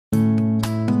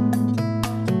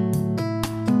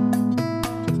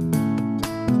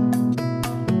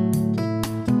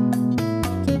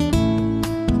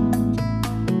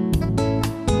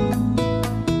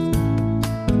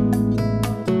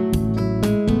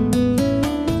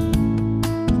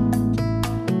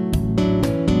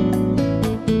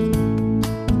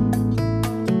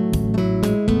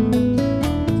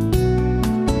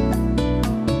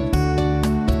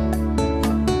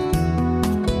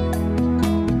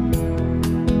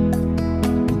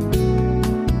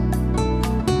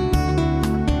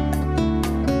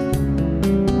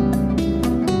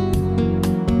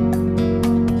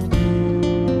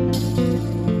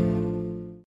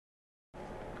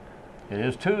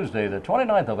Tuesday, the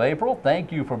 29th of April.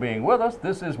 Thank you for being with us.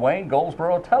 This is Wayne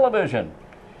Goldsboro Television.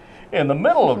 In the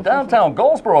middle of downtown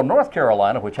Goldsboro, North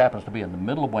Carolina, which happens to be in the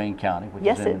middle of Wayne County, which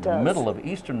is in the middle of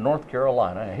eastern North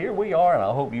Carolina. And here we are, and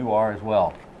I hope you are as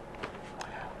well.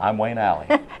 I'm Wayne Alley.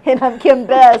 And I'm Kim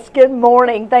Best. Good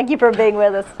morning. Thank you for being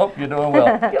with us. Hope you're doing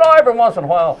well. You know, every once in a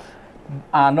while,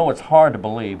 I know it's hard to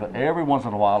believe, but every once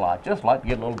in a while, I just like to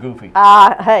get a little goofy.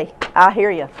 Hey, I hear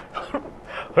you.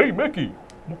 Hey, Mickey.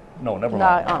 No, never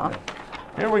mind.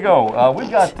 Here we go.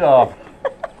 We've got...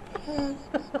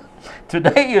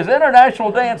 Today is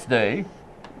International Dance Day.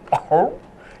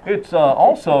 It's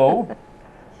also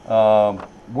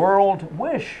World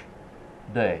Wish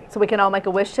Day. So we can all make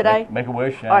a wish today? Make a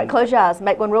wish. All right, close your eyes.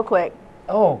 Make one real quick.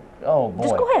 Oh boy.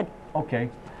 Just go ahead. Okay.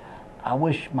 I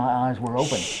wish my eyes were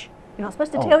open. Shh. You're not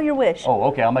supposed to tell your wish. Oh,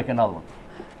 okay. I'll make another one.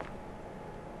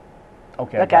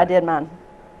 Okay. Okay, I did mine.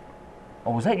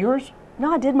 Oh, was that yours?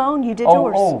 No, I did my own. You did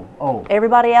yours. Oh.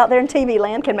 Everybody out there in TV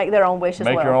land can make their own wish as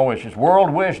well. Make your own wishes.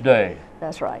 World Wish Day.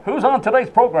 That's right. Who's on today's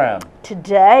program?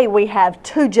 Today we have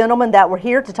two gentlemen that were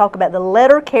here to talk about the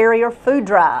letter carrier food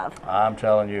drive. I'm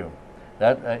telling you,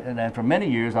 that and for many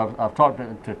years I've talked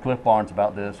to Cliff Barnes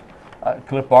about this,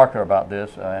 Cliff Barker about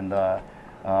this, and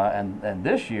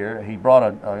this year he brought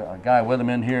a guy with him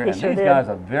in here, and these guys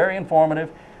are very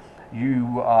informative.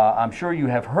 I'm sure you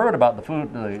have heard about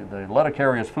the letter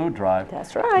carriers food drive.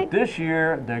 That's right. But this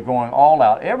year they're going all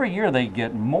out. Every year they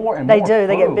get more and more. They do.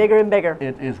 They get bigger and bigger.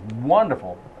 It is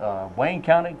wonderful. Wayne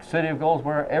County, City of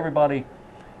Goldsboro, everybody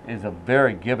is a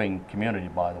very giving community,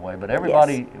 by the way. But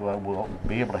everybody will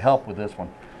be able to help with this one,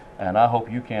 and I hope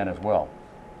you can as well.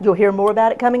 You'll hear more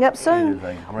about it coming up soon. It is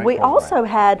a great We program. also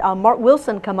had Mark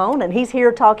Wilson come on, and he's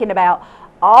here talking about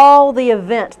all the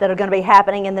events that are going to be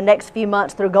happening in the next few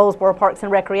months through Goldsboro Parks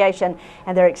and Recreation,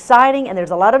 and they're exciting, and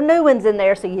there's a lot of new ones in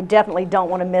there, so you definitely don't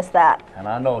want to miss that. And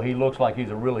I know he looks like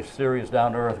he's a really serious,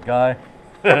 down-to-earth guy.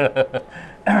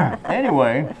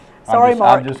 Anyway, Sorry,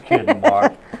 Mark. I'm just kidding,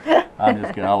 Mark. I'm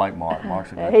just kidding. I like Mark.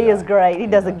 Mark's a good guy. He is great. He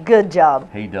does a good job.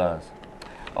 He does.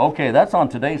 Okay, that's on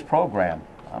today's program.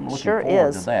 I'm looking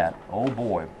forward to that. Oh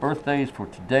boy, birthdays for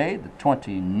today, the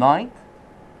 29th.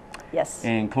 Yes.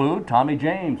 Include Tommy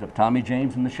James of Tommy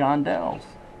James and the Shondells.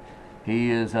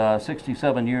 He is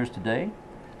 67 years today.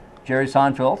 Jerry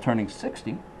Seinfeld turning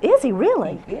 60. Is he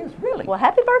really? He is really. Well,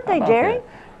 happy birthday, Jerry. That?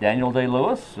 Daniel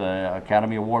Day-Lewis,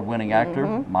 Academy Award-winning actor,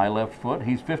 My Left Foot.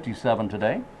 He's 57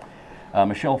 today.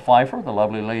 Michelle Pfeiffer, the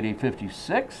lovely lady,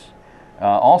 56.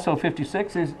 Also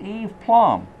 56 is Eve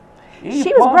Plum.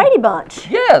 She was Brady Bunch.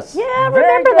 Yes. Yeah, I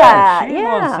remember that. She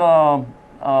was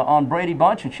on Brady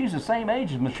Bunch, and she's the same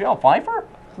age as Michelle Pfeiffer.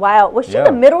 Wow. Was she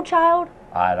the middle child?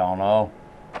 I don't know.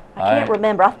 I can't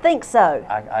remember. I think so.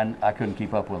 I couldn't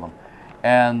keep up with them.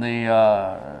 And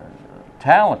the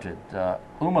talented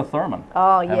Uma Thurman.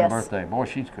 Oh, having yes. a birthday. Boy,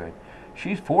 she's good.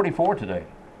 She's 44 today.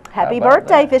 Happy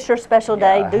birthday if it's your special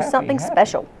day. Do something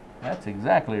special. That's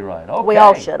exactly right. Okay. We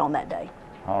all should on that day.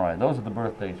 All right, those are the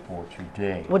birthdays for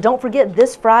today. Well, don't forget,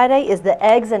 this Friday is the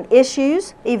Eggs and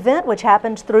Issues event, which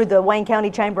happens through the Wayne County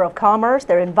Chamber of Commerce.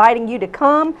 They're inviting you to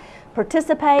come,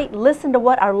 participate, listen to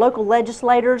what our local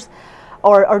legislators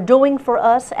are doing for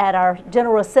us at our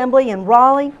General Assembly in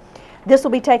Raleigh. This will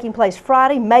be taking place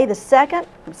Friday, May the 2nd,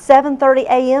 from 7:30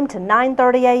 a.m. to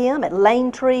 9:30 a.m. at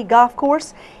Lane Tree Golf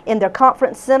Course in their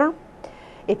conference center.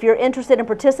 If you're interested in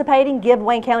participating, give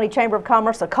Wayne County Chamber of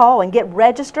Commerce a call and get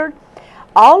registered.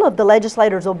 All of the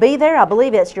legislators will be there. I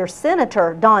believe it's your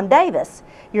Senator Don Davis,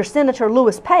 your Senator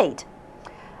Lewis Pate,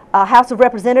 House of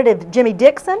Representative Jimmy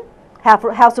Dixon,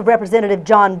 House of Representative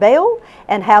John Bell,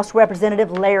 and House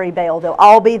Representative Larry Bell. They'll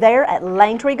all be there at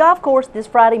Lane Tree Golf Course this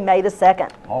Friday, May the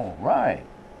 2nd. All right.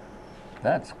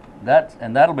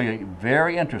 And that'll be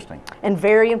very interesting. And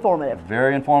very informative.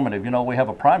 Very informative. You know, we have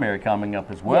a primary coming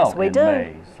up as well in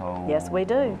May. So yes, we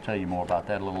do. We'll tell you more about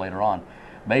that a little later on.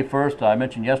 May 1st, I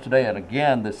mentioned yesterday, and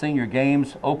again, the Senior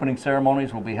Games opening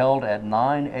ceremonies will be held at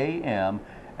 9 a.m.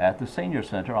 at the Senior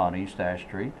Center on East Ash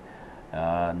Street.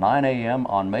 9 a.m.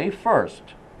 on May 1st.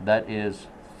 That is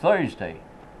Thursday.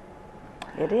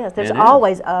 It is. There's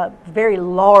always a very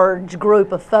large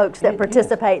group of folks that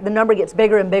participate. The number gets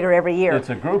bigger and bigger every year.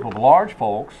 It's a group of large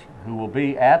folks who will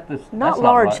be at this. Not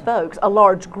large folks, a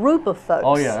large group of folks.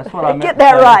 Oh, yeah, that's what I meant. Get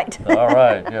that right. All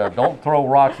right, yeah, don't throw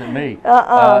rocks at me.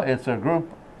 It's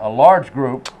a large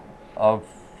group of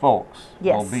folks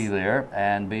will be there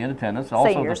and be in attendance.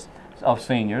 Also seniors.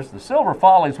 Seniors. The Silver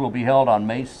Follies will be held on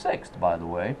May 6th, by the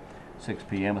way. 6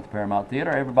 p.m. at the Paramount Theater.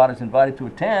 Everybody's invited to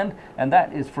attend, and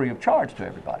that is free of charge to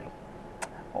everybody.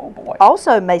 Oh, boy.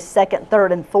 Also, May 2nd,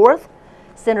 3rd, and 4th,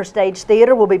 Center Stage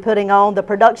Theater will be putting on the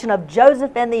production of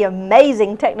Joseph and the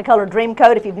Amazing Technicolor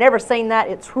Dreamcoat. If you've never seen that,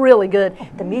 it's really good.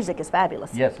 The music is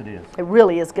fabulous. Yes, it is. It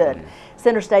really is good.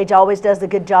 Center Stage always does a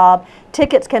good job.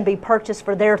 Tickets can be purchased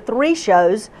for their 3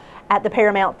 shows at the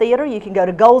Paramount Theater. You can go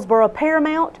to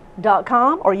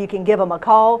GOLDSBOROParamount.com, or you can give them a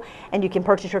call and you can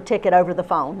purchase your ticket over the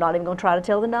phone. Not even going to try to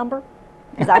tell the number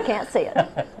because I can't see it,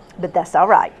 but that's all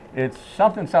right. It's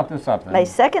something, something, something. May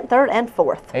 2nd, 3rd, and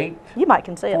 4th. 8. You might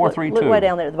can see it. Look way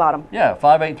down there at the bottom. Yeah,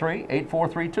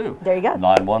 583-8432. There you go.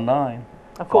 919.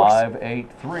 Of course.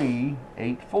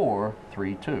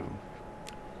 583-8432.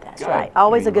 That's right.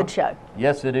 Always a good show.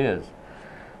 Yes, it is.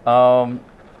 The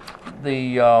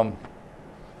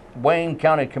Wayne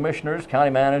County Commissioners,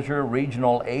 County Manager,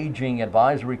 Regional Aging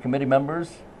Advisory Committee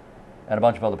members, and a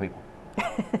bunch of other people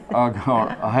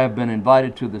have been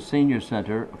invited to the Senior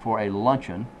Center for a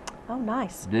luncheon. Oh,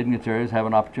 nice. Dignitaries have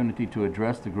an opportunity to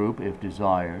address the group if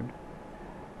desired.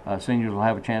 Seniors will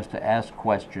have a chance to ask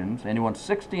questions. Anyone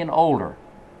 60 and older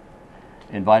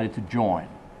invited to join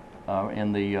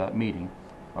in the meeting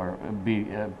or be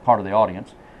part of the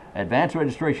audience. Advance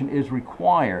registration is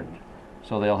required,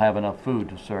 so they'll have enough food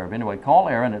to serve. Anyway, call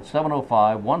Aaron at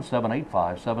 705-1785,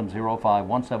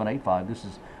 705-1785. This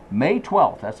is May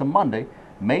 12th. That's a Monday,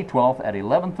 May 12th at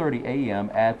 11:30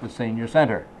 a.m. at the Senior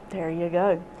Center. There you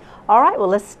go. All right, well,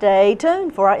 let's stay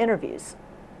tuned for our interviews.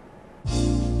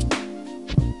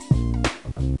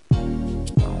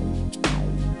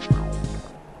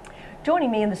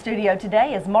 Joining me in the studio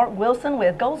today is Mark Wilson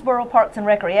with Goldsboro Parks and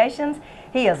Recreations.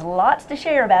 He has lots to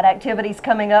share about activities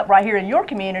coming up right here in your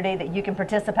community that you can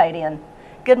participate in.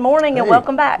 Good morning and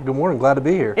welcome back. Good morning, glad to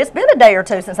be here. It's been a day or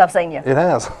two since I've seen you. It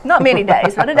has. Not many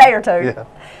days, but a day or two. Yeah.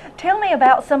 Tell me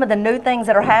about some of the new things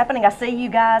that are happening. I see you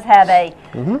guys have a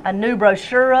new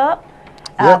brochure up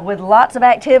with lots of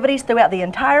activities throughout the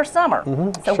entire summer.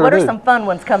 So Sure what are do. some fun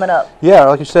ones coming up? Yeah,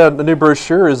 like you said, the new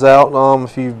brochure is out.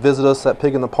 If you visit us at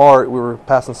Pig in the Park, we were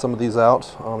passing some of these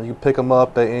out. You can pick them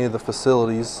up at any of the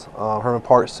facilities, Herman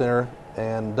Park Center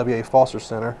and W.A. Foster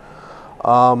Center.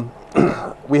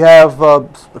 We have,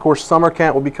 of course, summer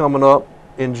camp will be coming up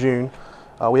in June.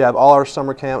 We have all our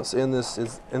summer camps in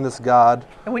this guide.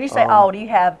 And when you say all, do you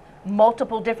have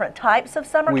multiple different types of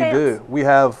summer camps? We do. We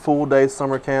have full-day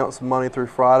summer camps Monday through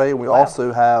Friday. We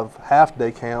also have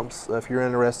half-day camps if you're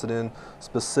interested in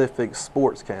specific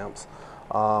sports camps.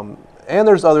 And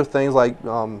there's other things like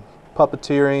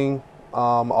puppeteering,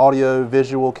 audio,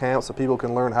 visual camps, so people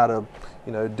can learn how to,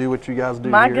 do what you guys do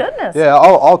My here. goodness. Yeah,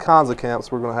 all kinds of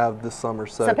camps we're going to have this summer.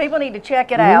 So people need to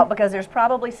check it out because there's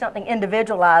probably something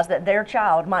individualized that their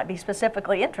child might be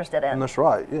specifically interested in. And that's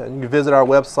right. Yeah, you can visit our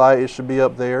website. It should be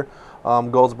up there,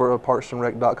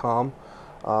 GOLDSBOROParksandRec.com.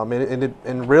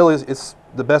 And really, it's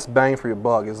the best bang for your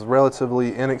buck. It's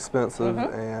relatively inexpensive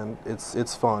and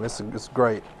it's fun. It's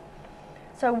great.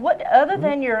 So what, other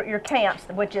than your camps,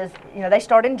 which is, they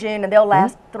start in June and they'll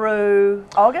last through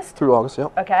August? Through August,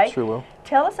 yep. Okay. Sure will.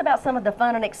 Tell us about some of the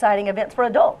fun and exciting events for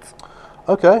adults.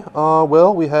 Okay.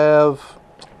 Well, we have...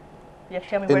 You have to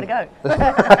tell me where to go.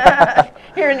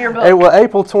 Here in your book. Hey, well,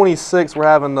 April 26th, we're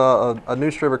having a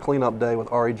Neuse River Cleanup Day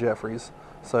with R.E. Jeffries.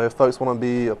 So if folks want to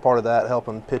be a part of that,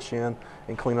 helping pitch in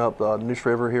and clean up the Neuse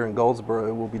River here in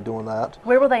Goldsboro, we'll be doing that.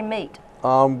 Where will they meet?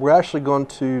 We're actually going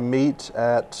to meet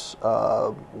at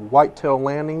Whitetail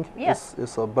Landing. Yes.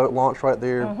 It's a boat launch right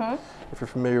there. If you're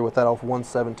familiar with that, off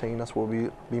 117, that's where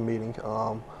we'll be meeting.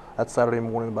 That's Saturday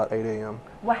morning about 8 a.m.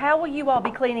 Well, how will you all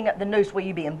be cleaning up the Neuse? Will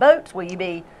you be in boats? Will you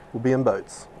be... We'll be in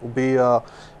boats. We'll be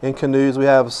in canoes. We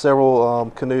have several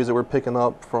canoes that we're picking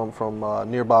up from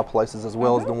nearby places, as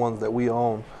well as the ones that we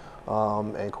own.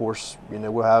 And of course,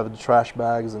 we'll have the trash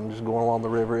bags and just going along the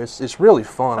river. It's really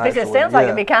fun. Because actually. it sounds like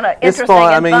it'd be kind of interesting it's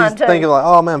fun. and fun you're too. thinking like,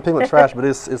 oh man, picking up trash, but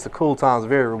it's a cool time. It's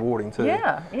very rewarding too.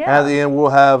 Yeah, yeah. And at the end, we'll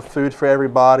have food for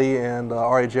everybody, and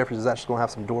R.A. Jeffries is actually going to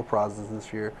have some door prizes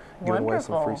this year, giving away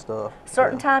some free stuff.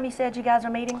 Certain time you said you guys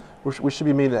are meeting? We should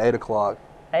be meeting at 8 o'clock.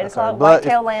 8 o'clock, But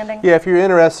Whitetail Landing? Yeah, if you're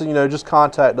interested, just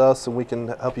contact us and we can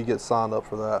help you get signed up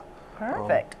for that.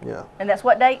 Perfect. Yeah. And that's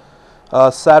what date?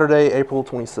 Saturday, April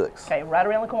 26th. Okay, right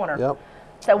around the corner. Yep.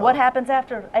 So what happens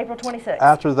after April 26th?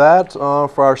 After that,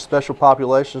 for our special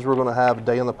populations, we're going to have a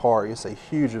Day in the Park. It's a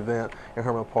huge event in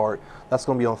Herman Park. That's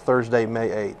going to be on Thursday,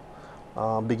 May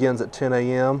 8th. Begins at 10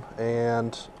 a.m.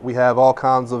 and we have all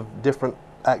kinds of different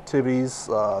activities.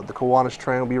 The Kiwanis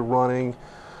train will be running.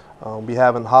 We'll be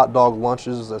having hot dog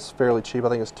lunches. That's fairly cheap. I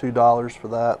think it's $2 for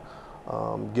that.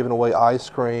 Giving away ice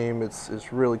cream.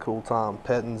 It's really cool time.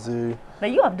 Pet and zoo. Now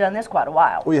you have done this quite a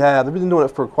while. We have. We've been doing it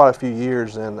for quite a few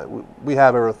years, and we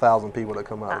have over 1,000 people that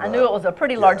come out. I knew it was a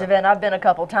pretty large event. I've been a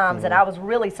couple times, and I was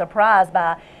really surprised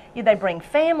by, They bring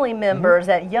family members,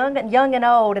 that young and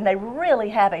old, and they really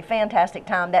have a fantastic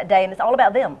time that day. And it's all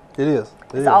about them. It is.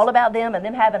 It's all about them and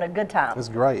them having a good time. It's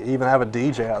great. Even have a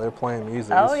DJ out there playing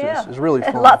music. Oh, It's really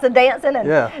fun. Lots of dancing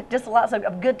and just lots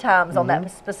of good times on that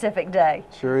specific day.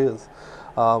 Sure is.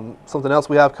 Something else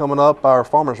we have coming up, our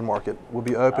farmers market will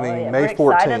be opening May 14th.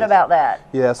 We're excited about that.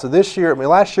 Yeah, so this year,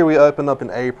 last year we opened up in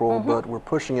April, but we're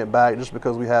pushing it back just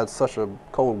because we had such a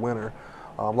cold winter.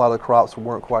 A lot of the crops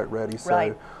weren't quite ready,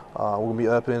 so we'll be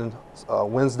opening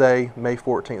Wednesday, May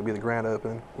 14th will be the grand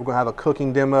opening. We're going to have a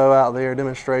cooking demo out there,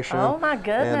 demonstration. Oh my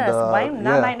goodness, Wayne,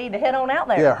 I might need to head on out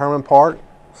there. Yeah, Herman Park.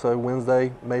 So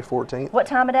Wednesday, May 14th. What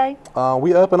time of day?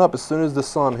 We open up as soon as the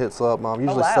sun hits up,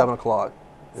 usually 7 o'clock.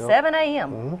 Yep. 7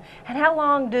 a.m. And how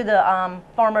long do the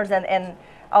farmers and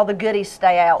all the goodies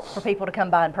stay out for people to come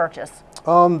by and purchase?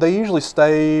 They usually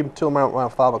stay until around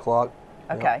 5 o'clock.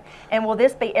 Okay. Yep. And will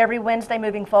this be every Wednesday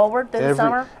moving forward through the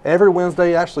summer? Every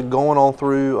Wednesday, actually going on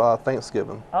through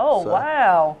Thanksgiving. Oh,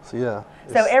 wow. So, yeah.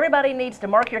 So everybody needs to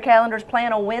mark your calendars,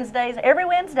 plan on Wednesdays. Every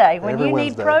Wednesday, when you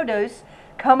need produce,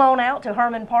 come on out to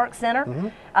Herman Park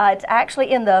Center. It's actually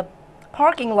in the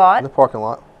parking lot. In the parking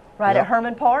lot. Right at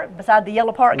Herman Park, beside the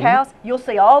Yellow Park House. You'll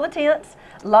see all the tents,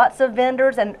 lots of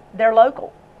vendors, and they're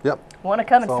local. Yep. Want to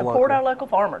come and support our local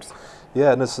farmers.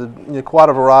 Yeah, and it's quite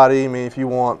a variety. I mean, if you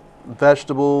want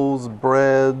vegetables,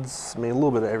 breads, a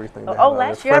little bit of everything.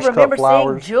 Last year I remember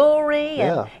seeing jewelry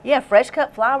and fresh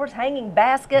cut flowers, hanging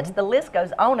baskets. The list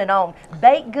goes on and on.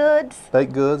 Baked goods.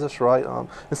 Baked goods, that's right. And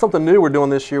something new we're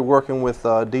doing this year, working with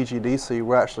DGDC.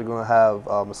 We're actually going to have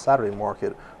a Saturday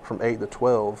market from 8 to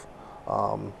 12.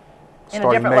 In a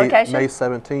different location? May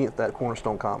 17th at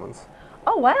Cornerstone Commons.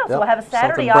 Oh, wow. So we'll have a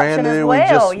Saturday Something brand option new. as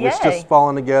well. It's just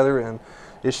falling together, and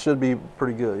it should be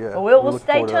pretty good, yeah. Well, we'll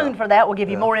stay tuned for that. We'll give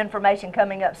you more information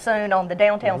coming up soon on the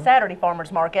Downtown Saturday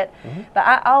Farmers Market. But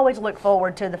I always look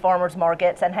forward to the farmers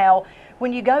markets and how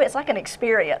when you go, it's like an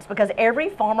experience because every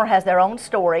farmer has their own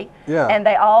story, and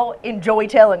they all enjoy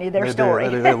telling you their story.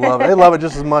 They do. They love it. They love it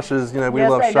just as much as we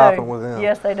love shopping with them.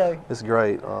 Yes, they do. It's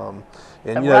great.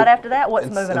 And right after that, what's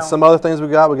moving on? Some other things we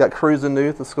got Cruising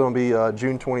Youth. It's going to be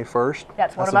June 21st.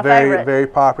 That's one of my favorites. Very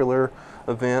popular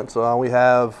event. We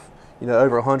have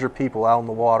over 100 people out on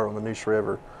the water on the Neuse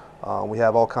River. We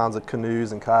have all kinds of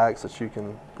canoes and kayaks that you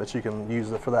can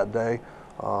use for that day.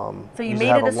 So you meet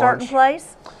at a certain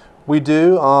place? We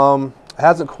do. It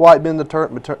hasn't quite been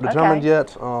determined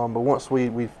yet, but once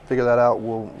we figure that out,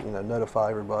 we'll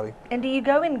notify everybody. And do you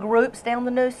go in groups down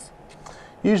the Neuse?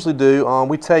 Usually do.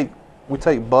 We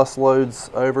take bus loads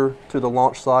over to the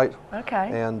launch site. Okay.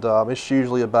 And it's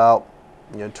usually about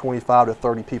 25 to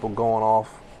 30 people going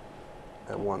off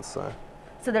at once.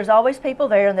 So there's always people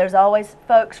there, and there's always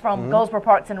folks from Goldsboro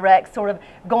Parks and Recs sort of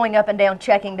going up and down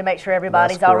checking to make sure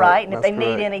everybody's all right, and if they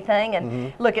need anything.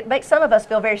 And look, it makes some of us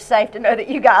feel very safe to know that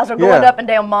you guys are going up and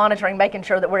down monitoring, making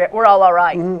sure that we're all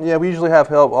right. Yeah, we usually have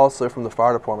help also from the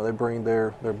fire department. They bring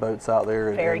their boats out there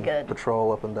and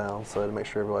patrol up and down, so to make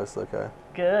sure everybody's okay.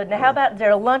 Good. Now, how about, is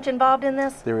there a lunch involved in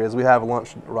this? There is. We have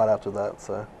lunch right after that,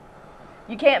 so.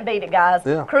 You can't beat it, guys.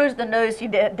 Yeah. Cruise the Neuse. You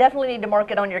definitely need to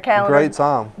mark it on your calendar. Great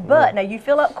time. But now you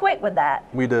fill up quick with that.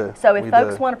 We do. So if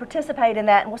folks want to participate in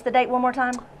that, and what's the date one more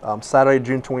time? Saturday,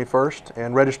 June 21st,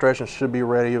 and registration should be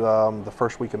ready the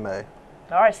first week of May.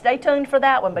 All right, stay tuned for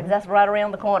that one because that's right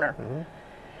around the corner.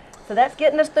 So that's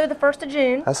getting us through the 1st of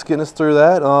June. That's getting us through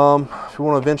that. If we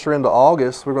want to venture into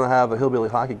August, we're going to have a hillbilly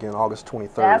hike again, August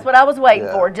 23rd. That's what I was waiting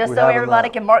for, just so everybody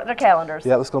can mark their calendars.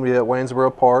 Yeah, it's going to be at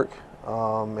Waynesboro Park.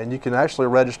 And you can actually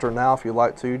register now if you'd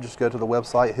like to. Just go to the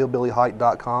website,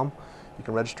 hillbillyhike.com. You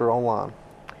can register online.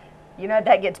 You know,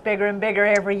 that gets bigger and bigger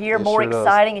every year, more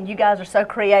exciting, and you guys are so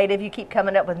creative. You keep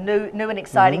coming up with new and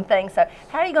exciting things. So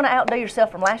how are you going to outdo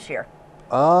yourself from last year?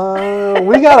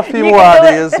 We got a few more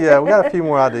ideas. Yeah, we got a few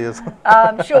more ideas.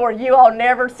 I'm sure you all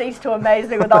never cease to amaze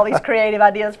me with all these creative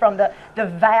ideas, from the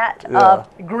vat of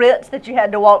grits that you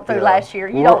had to walk through last year.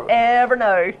 You don't ever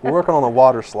know. We're working on a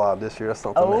water slide this year. That's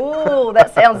something. Oh,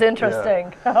 that sounds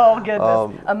interesting. Oh,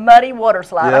 goodness. A muddy water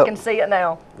slide. I can see it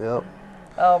now. Yep.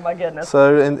 Oh, my goodness.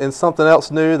 So, and something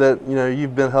else new that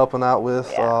you've been helping out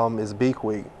with is Beak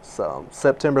Week. So,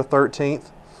 September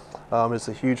 13th. It's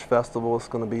a huge festival. It's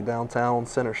going to be downtown on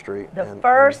Center Street. The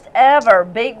first ever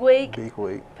Beak Week. Beak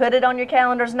Week. Put it on your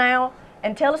calendars now.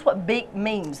 And tell us what Beak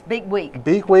means, Beak Week.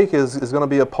 Beak Week is going to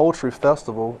be a poultry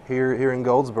festival here in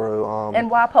Goldsboro. And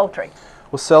why poultry?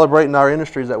 We're celebrating our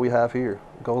industries that we have here.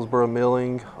 Goldsboro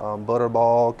Milling,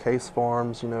 Butterball, Case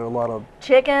Farms, you know, a lot of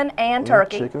chicken and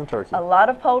turkey. Chicken and turkey. A lot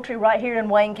of poultry right here in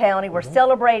Wayne County. We're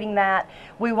celebrating that.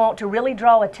 We want to really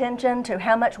draw attention to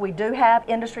how much we do have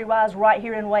industry-wise right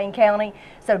here in Wayne County.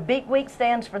 So Beak Week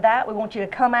stands for that. We want you to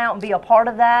come out and be a part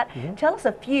of that. Tell us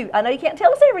a few. I know you can't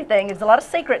tell us everything. There's a lot of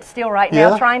secrets still right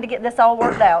now trying to get this all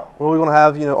worked out. Well, we're going to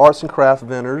have, you know, arts and craft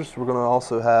vendors. We're going to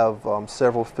also have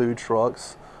several food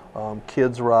trucks.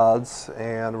 Kids rides,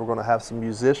 and we're going to have some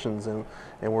musicians, and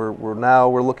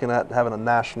we're looking at having a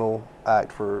national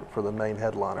act for the main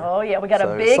headliner. Oh yeah, we got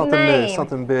a big name.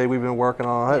 Something big we've been working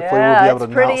on. Hopefully we'll be able to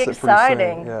announce it pretty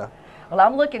soon. Yeah. Well,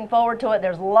 I'm looking forward to it.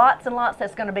 There's lots and lots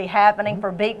that's going to be happening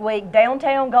for Beak Week,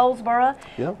 downtown Goldsboro.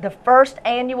 Yep. The first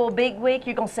annual Beak Week.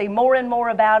 You're going to see more and more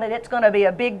about it. It's going to be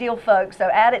a big deal, folks. So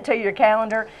add it to your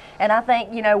calendar. And I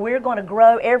think, you know, we're going to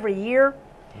grow every year.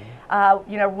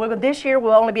 You know, this year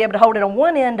we'll only be able to hold it on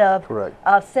one end of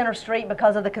Center Street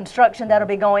because of the construction that'll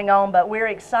be going on, but we're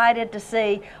excited to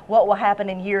see what will happen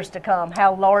in years to come,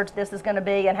 how large this is going to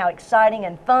be and how exciting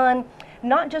and fun,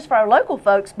 not just for our local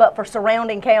folks, but for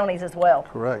surrounding counties as well.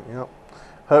 Correct, yep.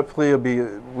 Hopefully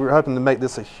we're hoping to make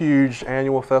this a huge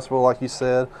annual festival like you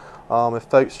said.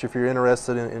 If you're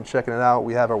interested in checking it out,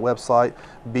 we have our website,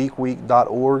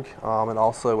 beakweek.org, and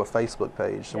also a Facebook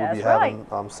page. And we'll be having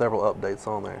several updates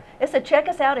on there. So check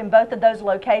us out in both of those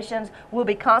locations. We'll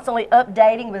be constantly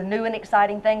updating with new and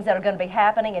exciting things that are going to be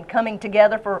happening and coming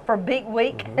together for Beak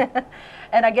Week.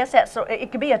 And I guess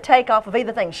it could be a takeoff of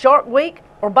either thing, Shark Week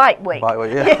or Bite Week. Bite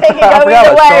Week, yeah. You can go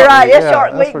either way, right? Yes,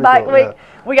 Shark Week, Bite cool, Week. Yeah.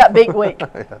 We got Beak Week.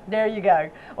 There you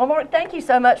go. Well, Mark, thank you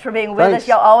so much for being with us.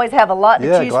 Y'all always have a lot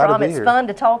to choose from. It's fun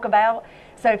to talk about.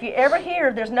 So if you ever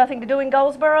hear there's nothing to do in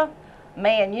Goldsboro,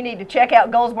 man, you need to check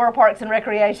out Goldsboro Parks and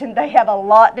Recreation. They have a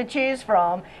lot to choose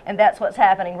from, and that's what's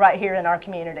happening right here in our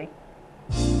community.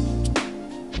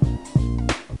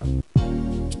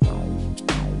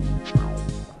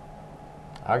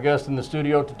 Our guest in the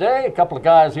studio today, a couple of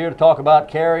guys here to talk about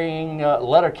carrying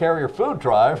letter carrier food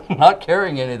drive, not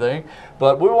carrying anything,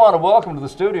 but we want to welcome to the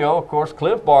studio, of course,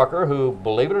 Cliff Barker, who,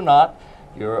 believe it or not,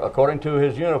 according to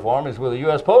his uniform, is with the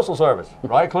U.S. Postal Service.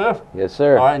 Right, Cliff? Yes,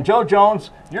 sir. All right, and Joe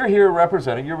Jones, you're here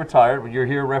representing, you're retired, but you're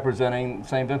here representing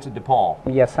St. Vincent de Paul.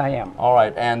 Yes, I am. All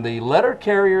right, and the letter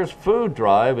carriers food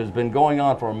drive has been going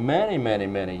on for many, many,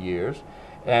 many years.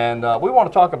 And we want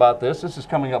to talk about this. This is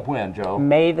coming up when, Joe?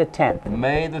 May the 10th.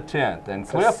 May the 10th. And It's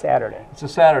Cliff? a Saturday. It's a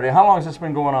Saturday. How long has this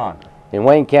been going on? In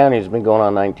Wayne County, it's been going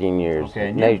on 19 years. Okay.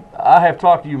 And I have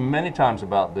talked to you many times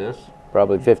about this.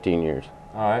 Probably 15 years.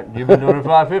 All right. You've been doing it for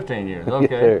about 15 years. Okay.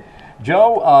 Yes, sir.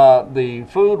 Joe, the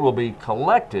food will be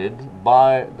collected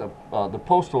by the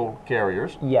postal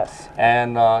carriers. Yes.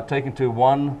 And taken to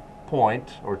 1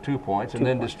 point or 2 points and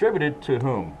then distributed to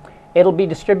whom? It'll be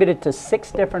distributed to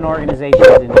 6 different organizations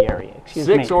in the area. Excuse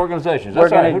me. 6 organizations. We're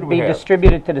That's right. going Who to do we be have?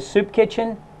 distributed to the Soup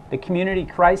Kitchen, the Community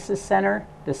Crisis Center,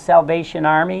 the Salvation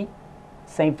Army,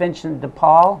 St. Vincent de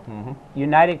Paul,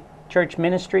 United Church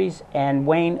Ministries, and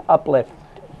Wayne Uplift.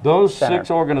 Those Center.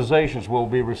 6 organizations will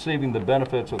be receiving the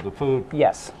benefits of the food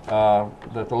Yes.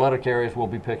 that the letter carriers will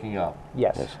be picking up.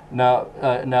 Yes. Now,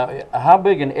 how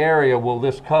big an area will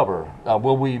this cover?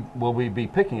 Will we be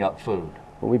picking up food?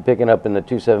 We'll be picking up in the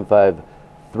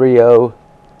 27530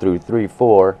 through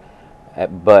 34,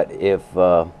 but if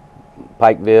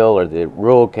Pikeville or the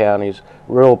rural counties,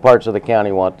 rural parts of the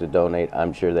county want to donate,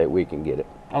 I'm sure that we can get it.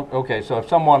 Okay, so if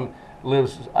someone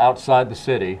lives outside the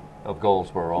city of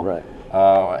Goldsboro, Right.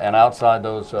 And outside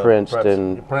those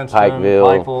Princeton,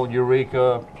 Pikeville,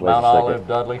 Eureka, Mount like Olive, it.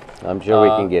 Dudley, I'm sure we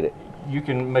can get it. you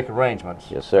can make arrangements.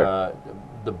 Yes, sir.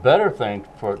 The better thing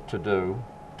to do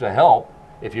to help,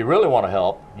 if you really want to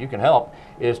help, you can help,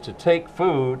 is to take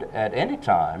food at any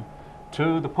time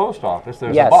to the post office.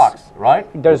 There's a box, right?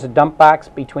 There's a dump box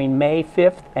between May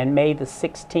 5th and May the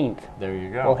 16th. There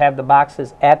you go. We'll have the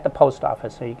boxes at the post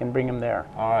office, so you can bring them there.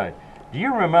 All right. Do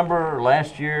you remember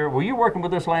last year? Were you working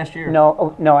with this last year?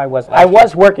 No, no, I wasn't. I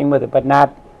was working with it, but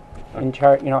not in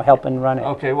charge, helping run it.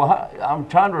 Okay. Well, I'm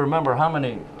trying to remember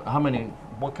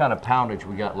what kind of poundage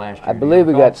we got last year. I believe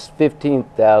we got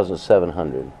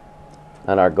 15,700,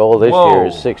 and our goal this year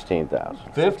is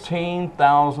 16,000.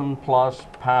 15,000 plus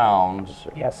pounds.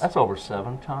 Yes. That's over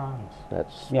 7 tons.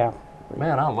 Yeah.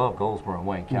 Man, I love Goldsboro and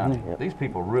Wayne County. These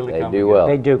people really come They do together. well. Oh,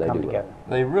 They do come come together.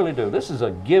 They really do. This is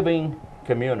a giving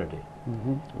community.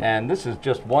 And this is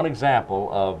just one example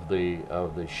of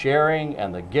the sharing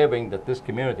and the giving that this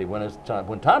community, when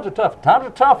times are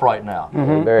tough right now.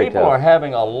 Very People tough. are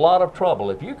having a lot of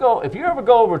trouble. If you ever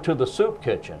go over to the soup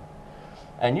kitchen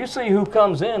and you see who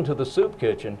comes into the soup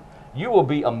kitchen, You will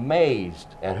be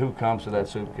amazed at who comes to that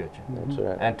soup kitchen. That's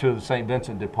right. And to the St.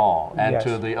 Vincent de Paul and Yes.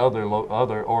 to the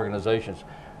other organizations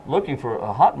looking for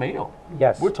a hot meal.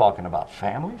 Yes. We're talking about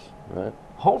families, Right.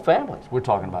 whole families. We're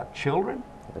talking about children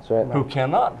That's right.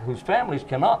 whose families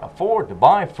cannot afford to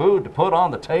buy food to put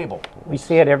on the table, We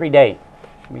see it every day.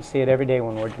 We see it every day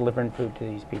when we're delivering food to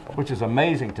these people. which is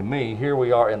amazing to me. Here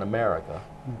we are in America,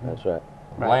 That's right.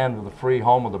 land of the free,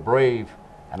 home of the brave,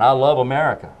 and I love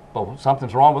America. But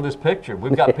something's wrong with this picture.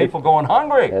 We've got people going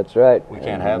hungry. That's right. We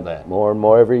can't have that. More and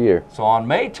more every year. So on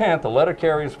May 10th, the Letter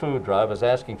Carriers Food Drive is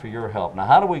asking for your help. Now,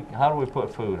 how do we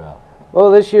put food out? Well,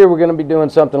 this year we're going to be doing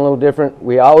something a little different.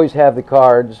 We always have the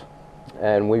cards,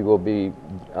 and we will be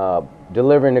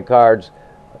delivering the cards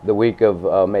the week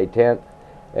of May 10th,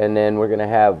 and then we're going to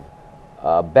have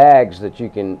bags that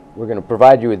we're going to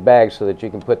provide you with bags so that you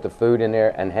can put the food in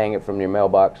there and hang it from your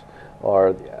mailbox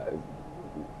or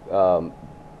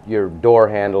your door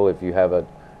handle if you have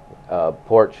a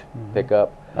porch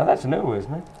pickup. Now, that's new,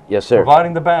 isn't it? Yes, sir.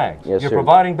 Providing the bags. Yes, You're sir.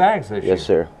 providing bags this year. Yes,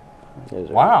 sir. Yes,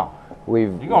 sir. Wow. We've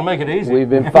You're going to make it easy. We've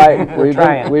been fighting. we've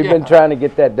been trying to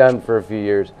get that done for a few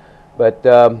years, but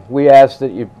we ask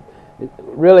that you.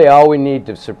 Really, all we need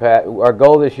to surpass our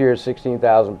goal this year is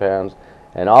 16,000 pounds,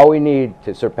 and all we need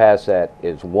to surpass that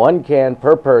is 1 can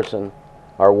per person,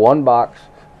 or 1 box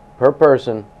per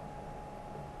person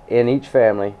in each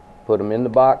family. Put them in the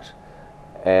box,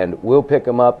 and we'll pick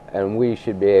them up, and we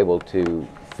should be able to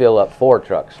fill up 4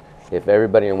 trucks if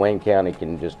everybody in Wayne County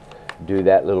can just do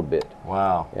that little bit.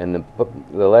 Wow. And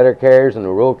the letter carriers and the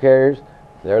rural carriers,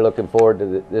 they're looking forward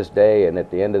to this day, and at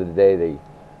the end of the day,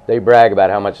 they brag about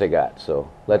how much they got. So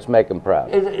let's make them proud.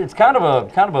 It's kind of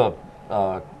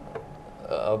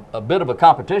a bit of a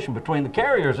competition between the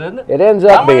carriers, isn't it? It ends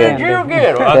up How being. many did you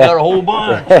get? Well, I got a whole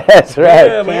bunch. That's right.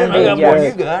 Yeah, man, I got more than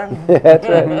you got. That's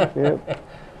right. Yep.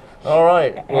 All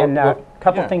right. And a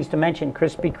couple yeah. things to mention,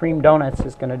 Krispy Kreme Donuts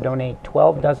is going to donate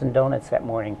 12 dozen donuts that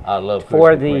morning I love for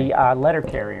Krispy the Kreme. letter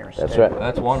carriers. That's to right.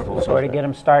 That's wonderful. Sort of get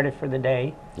them started for the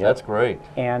day. That's great.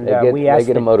 And They we ask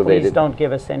get 'em that motivated. please don't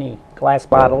give us any glass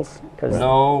bottles.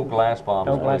 No glass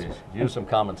bottles, No glass- please. Use some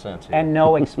common sense here. And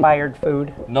no expired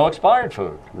food. no expired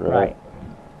food. Right.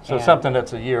 So And- something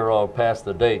that's a year old past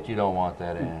the date, you don't want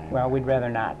that in. Well, we'd rather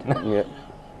not. Yep.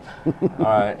 All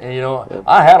right. And, you know,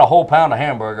 I had a whole pound of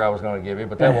hamburger I was going to give you,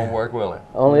 but that won't work, will it?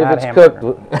 Only if Not it's hamburger.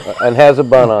 cooked and has a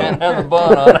bun on And it. has a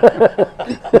bun on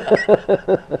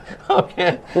it.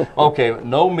 Okay. Okay.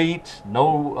 No meat,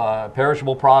 no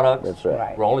perishable products. That's right.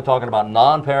 Right. We're only talking about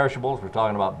non-perishables. We're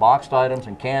talking about boxed items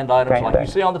and canned items Canned like you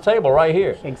items. see on the table right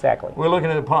here. Exactly. We're looking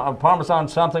at Parmesan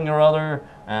something or other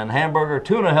and hamburger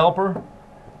tuna helper.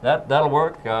 That'll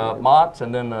work. Mott's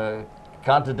and then the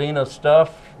contadina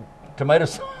stuff, tomato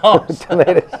sauce.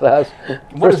 Tomato sauce.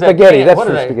 What For is that spaghetti. can? That's What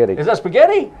for is that? spaghetti. Is that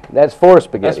spaghetti? That's for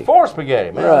spaghetti. That's for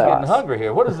spaghetti. Man, Right. I'm getting hungry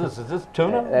here. What is this? Is this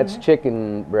tuna? That's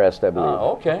chicken breast, I believe.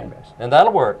 Oh, okay. And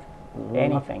that'll work.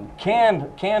 Anything.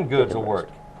 Canned goods will work.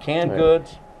 Canned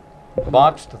goods,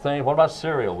 boxed thing. What about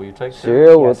cereal? Will you take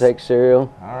Cereal, we'll Yes. take cereal.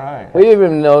 All right. We've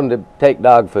even known to take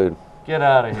dog food. Get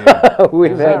out of here.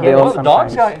 We've Is had that- deals well, the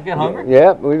dogs sometimes. get hungry?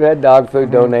 Yep, we've had dog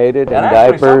food donated and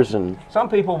actually diapers and Some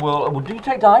people will. Well, do you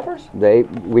take diapers?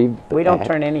 we don't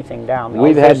turn anything down.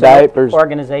 We've There's had no diapers.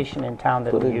 organization in town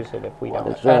that'll Put in- use it if we don't.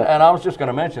 That's right. And I was just going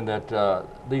to mention that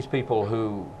these people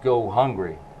who go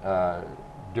hungry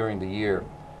during the year,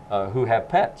 who have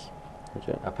pets, That's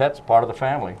right. a pet's part of the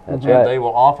family, That's and right. they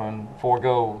will often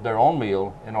forego their own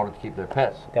meal in order to keep their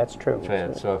pets That's true.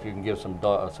 fed. So if you can give some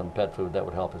pet food, that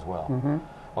would help as well. Mm-hmm.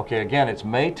 Okay, again, it's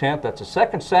May 10th. That's the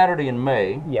second Saturday in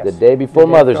May. Yes. The day before The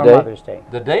Mother's Day. Mother's Day.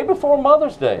 The day before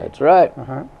Mother's Day. That's right.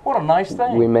 What a nice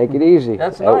thing. We make it easy.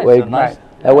 That's that nice. Way, A nice.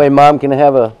 That way Mom can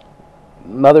have a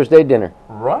Mother's Day dinner.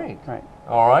 Right. Right.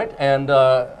 All right. And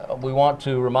we want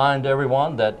to remind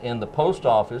everyone that in the post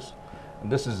office,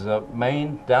 and this is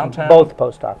Main, downtown, Both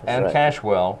post offices. and Right.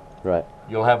 Cashwell, Right.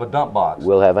 you'll have a dump box.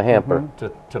 We'll have a hamper.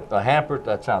 To a hamper,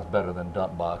 that sounds better than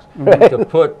dump box, to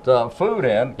put food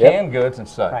in, Yep. canned goods and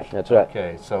such. Right. That's right.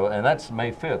 Okay, so, and that's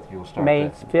May 5th, you'll start May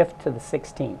that. 5th to the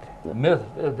 16th.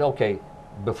 Okay,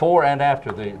 before and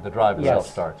after the drive itself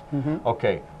Yes. starts.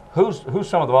 Okay, who's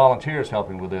some of the volunteers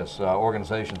helping with this,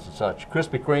 organizations and such?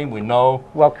 Krispy Kreme, we know,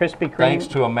 Well, Krispy Kreme. thanks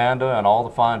to Amanda and all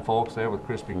the fine folks there with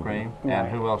Krispy Kreme. And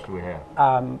Right. who else do we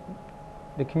have?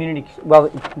 The community, well,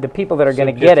 the people that are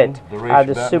going to Soup get kitchen, it the are Reach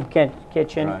the Button. Soup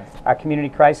Kitchen, Right. Community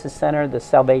Crisis Center, the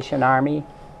Salvation Army,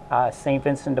 St.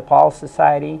 Vincent de Paul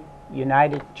Society,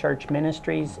 United Church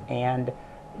Ministries, and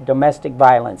Domestic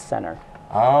Violence Center.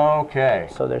 Okay.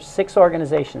 So there's 6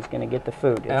 organizations going to get the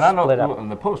food. It's And I know split up.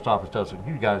 and the post office does it.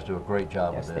 You guys do a great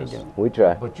job Yes, with they this. do. We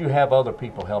try. But you have other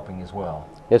people helping as well.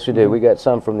 Yes, we do. We got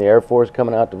some from the Air Force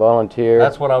coming out to volunteer.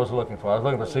 That's what I was looking for. I was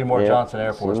looking for Seymour Yeah. Johnson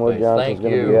Air Force Seymour Base. Johnson's Thank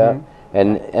gonna you. be out.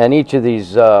 And each of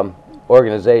these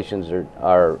organizations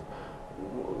are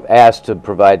asked to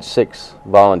provide 6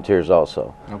 volunteers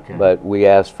also. Okay. But we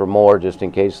ask for more just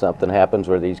in case something happens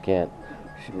where these can't.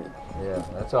 Yeah,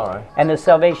 that's all right. And the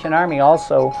Salvation Army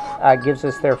also gives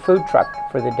us their food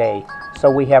truck for the day. So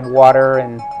we have water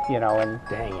and, you know, and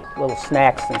little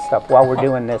snacks and stuff while we're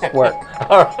doing this work.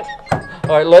 All right.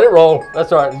 All right, let it roll.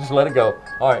 That's all right. Just let it go.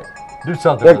 All right. Do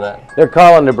something with that. They're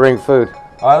calling to bring food.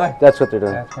 Are they? That's what they're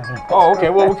doing. That's what it- Oh, okay.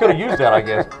 Well, we could have used that, I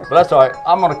guess. But that's all right.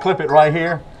 I'm going to clip it right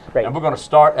here. Great. And we're going to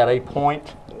start at a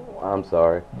point. I'm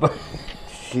sorry.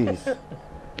 Jeez.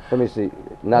 Let me see.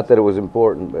 Not that it was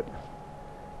important, but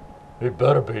It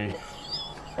better be.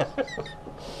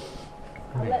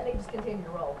 Let me just continue to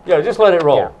roll. Yeah, just let it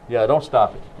roll. Yeah. Yeah, don't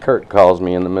stop it. Kurt calls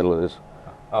me in the middle of this.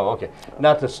 Oh, okay.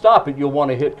 Now, to stop it, you'll want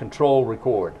to hit Control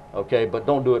Record, okay? But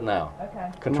don't do it now.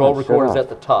 Okay. Control Come on, Record shut is off. at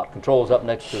the top. Control is up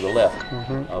next to the left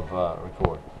of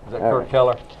Record. Is that All Kurt right.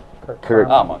 Keller? Kurt,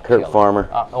 I'm a Kurt killer. Farmer.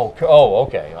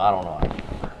 Okay. I don't know.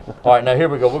 All right, now here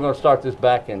we go. We're going to start this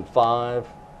back in 5,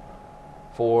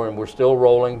 4, and we're still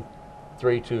rolling.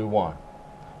 3, 2, 1.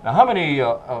 Now, how many,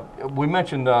 we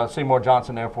mentioned Seymour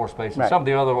Johnson Air Force Base and Right. some of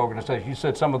the other organizations. You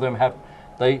said some of them have,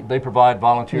 they provide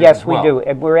volunteers Yes, as we well. do.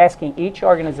 And we're asking each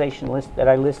organization that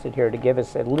I listed here to give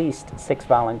us at least 6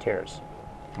 volunteers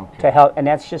Okay. to help, and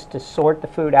that's just to sort the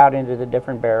food out into the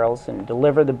different barrels and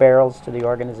deliver the barrels to the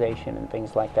organization and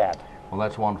things like that. Well,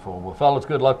 that's wonderful. Well, fellas,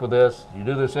 good luck with this. You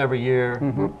do this every year.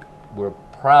 Mm-hmm. We're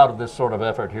proud of this sort of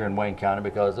effort here in Wayne County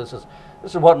because this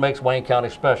is what makes Wayne County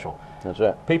special. That's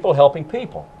right. People helping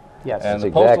people. Yes. And That's the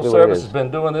exactly Postal what it Service is. has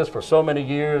been doing this for so many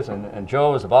years, and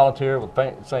Joe is a volunteer with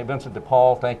St. Vincent de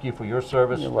Paul. Thank you for your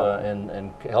service You're welcome.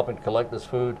 in helping collect this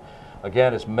food.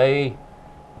 Again, it's May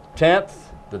 10th,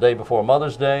 the day before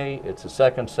Mother's Day. It's the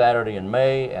 2nd Saturday in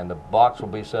May, and the box will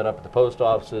be set up at the post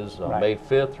offices on Right. May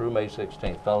 5th through May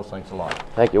 16th. Fellas, thanks a lot.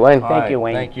 Thank you, Wayne. All Thank right, you,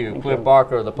 Wayne. Thank you. Thank Cliff you.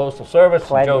 Barker of the Postal Service, and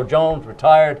Glad Joe to- Jones,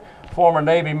 retired former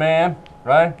Navy man,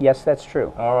 right? Yes, that's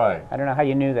true. All right. I don't know how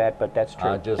you knew that, but that's true.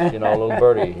 I just, a little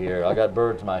birdie here. I got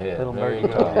birds in my head. Little there you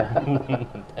birdie. go.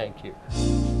 Thank you.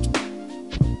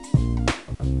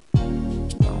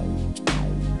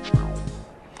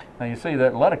 Now you see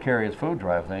that letter carriers food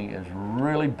drive thing is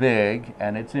really big,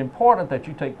 and it's important that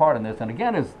you take part in this. And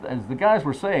again, as the guys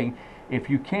were saying, if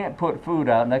you can't put food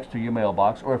out next to your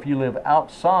mailbox, or if you live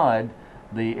outside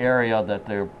the area that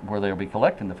where they'll be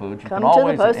collecting the food, you Come can to the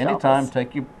always post at any time office.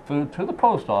 take your food to the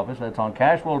post office. That's on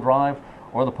Cashwell Drive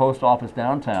or the post office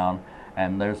downtown.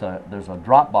 And there's a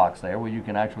drop box there where you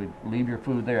can actually leave your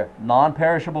food there.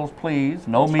 Non-perishables, please.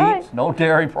 No That's meats, right. no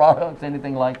dairy products,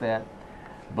 anything like that.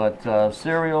 But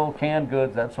cereal, canned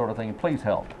goods, that sort of thing. Please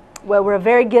help. Well, we're a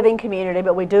very giving community,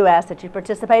 but we do ask that you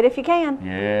participate if you can.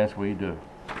 Yes, we do.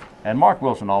 And Mark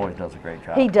Wilson always does a great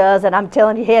job. He does, and I'm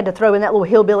telling you, he had to throw in that little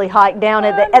hillbilly hike down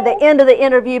at the end of the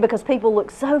interview because people look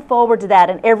so forward to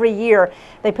that. And every year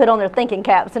they put on their thinking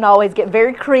caps and always get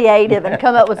very creative and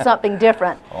come up with something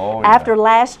different. Oh, yeah. After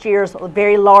last year's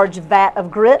very large vat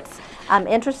of grits, I'm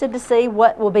interested to see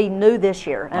what will be new this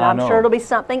year, and I I'm know. sure it'll be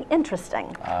something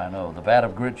interesting. I know. The vat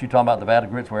of grits, you talking about the vat of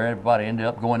grits where everybody ended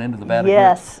up going into the vat of grits?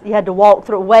 Yes, you had to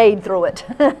wade through it.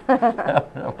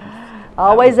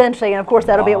 Always interesting, and of course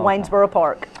that'll be at Wow. Waynesboro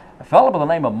Park. A fellow by the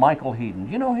name of Michael Heaton.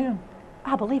 You know him?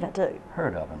 I believe I do.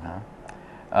 Heard of him,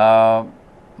 huh?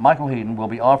 Michael Heaton will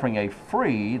be offering a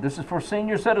free, this is for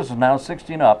senior citizens now,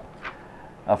 60 and up,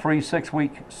 a free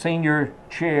 6-week senior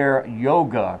chair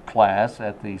yoga class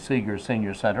at the Seeger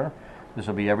Senior Center. This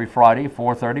will be every Friday,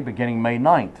 4:30, beginning May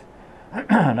 9th.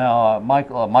 Now,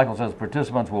 Michael says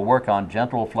participants will work on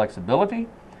gentle flexibility,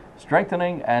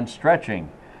 strengthening, and stretching.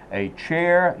 A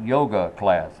chair yoga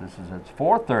class. This is at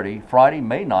 4:30, Friday,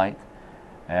 May 9th.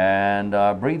 And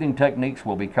breathing techniques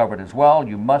will be covered as well.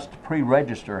 You must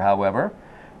pre-register, however.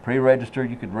 Pre-register,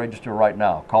 you could register right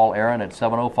now. Call Aaron at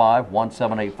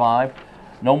 705-1785.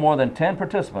 No more than 10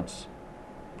 participants.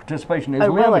 Participation is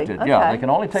Oh, really? limited. Yeah, Okay. they can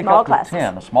only take Small up to classes.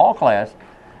 10. A small class.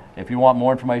 If you want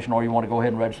more information or you want to go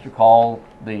ahead and register, call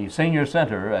the Senior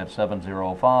Center at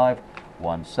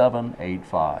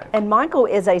 705-1785. And Michael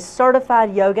is a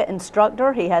certified yoga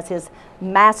instructor. He has his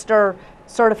master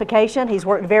certification. He's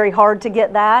worked very hard to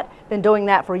get that. Been doing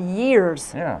that for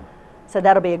years. Yeah. So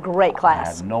that'll be a great I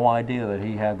class. had no idea that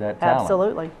he had that talent.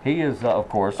 Absolutely. He is, of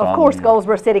course, Of on course, the,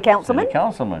 Goldsboro City Councilman. City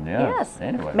Councilman, yes. Yes.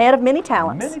 Anyway. Man of many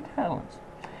talents. Many talents.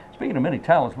 speaking of many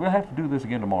talents, we'll have to do this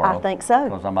again tomorrow. I think so.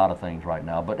 Because I'm out of things right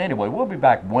now. But anyway, we'll be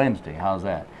back Wednesday. How's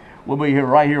that? We'll be here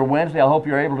right here Wednesday. I hope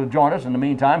you're able to join us. In the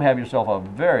meantime, have yourself a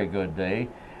very good day.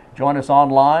 Join us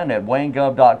online at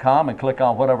waynegov.com and click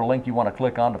on whatever link you want to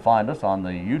click on to find us on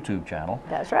the YouTube channel.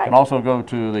 That's right. You can also go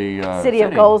to the City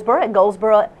of Goldsboro at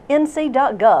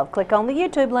goldsboronc.gov. Click on the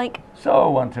YouTube link.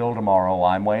 So until tomorrow,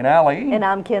 I'm Wayne Alley. And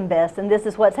I'm Kim Best, and this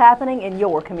is what's happening in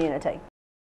your community.